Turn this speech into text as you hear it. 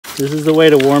This is the way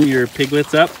to warm your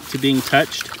piglets up to being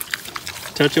touched.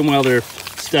 Touch them while they're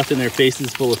stuffing their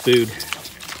faces full of food.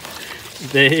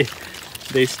 They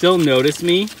still notice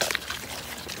me.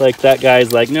 Like that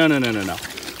guy's like, no,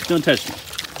 don't touch me.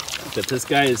 But this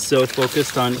guy is so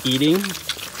focused on eating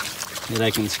that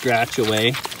I can scratch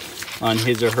away on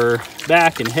his or her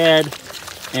back and head,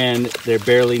 and they're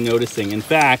barely noticing. In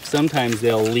fact, sometimes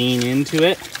they'll lean into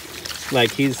it.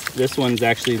 Like this one's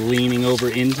actually leaning over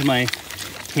into my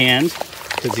hand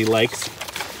because he likes,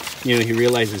 he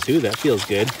realizes, ooh, that feels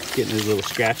good, getting his little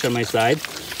scratch on my side.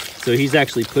 So he's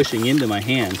actually pushing into my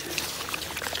hand.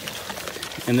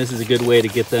 And this is a good way to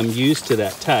get them used to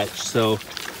that touch. So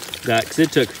that, because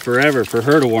it took forever for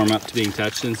her to warm up to being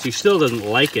touched, and she still doesn't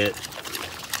like it,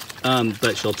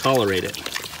 but she'll tolerate it.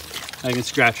 I can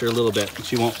scratch her a little bit,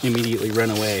 she won't immediately run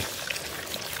away.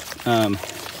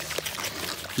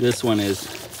 This one is,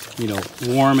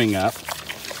 warming up.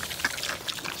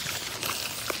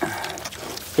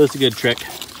 So it's a good trick.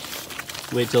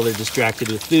 Wait till they're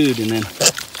distracted with food and then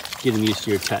get them used to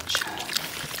your touch.